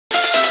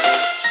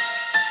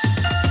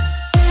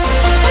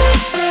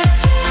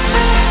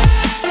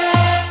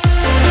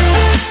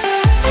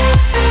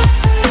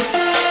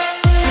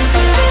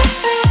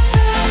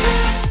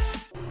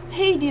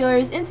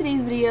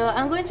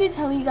going to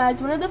tell you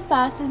guys one of the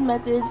fastest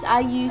methods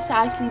I use to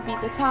actually beat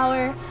the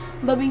tower.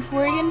 But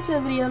before we get into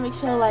the video, make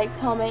sure to like,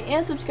 comment,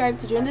 and subscribe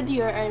to join the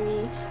Dior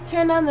army.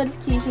 Turn on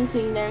notifications so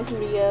you never miss a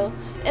video.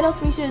 And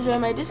also make sure to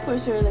join my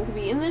Discord server, link will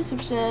be in the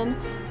description.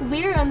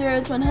 We're on the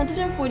road to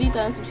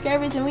 140,000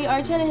 subscribers and we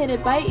are trying to hit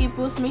it by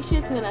April, so make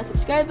sure to click on that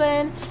subscribe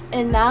button.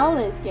 And now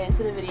let's get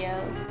into the video.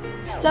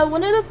 So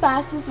one of the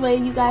fastest way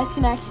you guys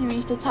can actually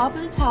reach the top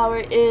of the tower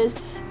is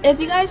if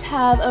you guys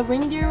have a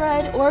reindeer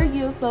ride or a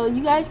UFO,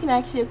 you guys can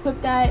actually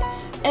equip that.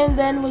 And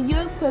then when you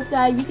equip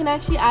that, you can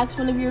actually ask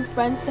one of your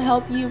friends to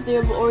help you if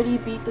they've already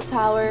beat the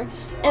tower,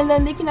 and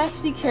then they can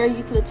actually carry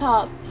you to the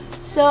top.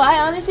 So I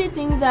honestly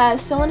think that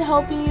someone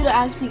helping you to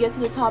actually get to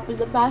the top is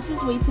the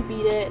fastest way to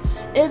beat it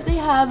if they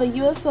have a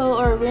UFO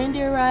or a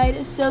reindeer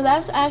ride. So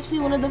that's actually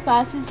one of the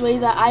fastest ways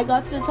that I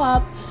got to the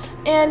top,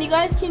 and you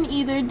guys can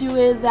either do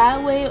it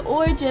that way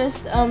or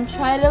just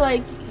try to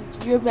like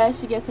your best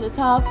to get to the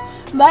top.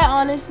 But I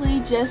honestly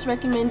just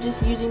recommend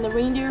just using the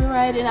reindeer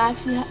ride and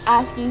actually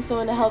asking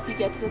someone to help you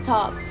get to the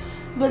top.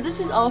 But this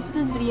is all for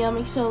this video.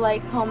 Make sure to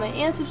like, comment,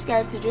 and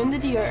subscribe to join the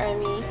Dior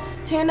army.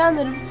 Turn on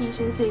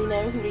notifications so you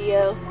never miss a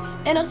video.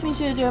 And also make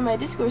sure to join my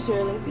Discord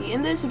server, link will be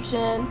in the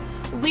description.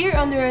 We're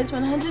on the road to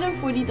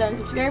 140,000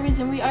 subscribers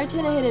and we are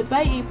trying to hit it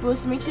by April,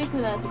 so make sure to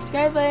click on that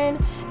subscribe button.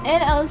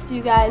 And I'll see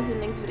you guys in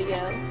the next video.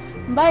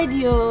 Bye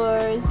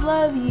Diors,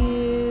 love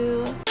you.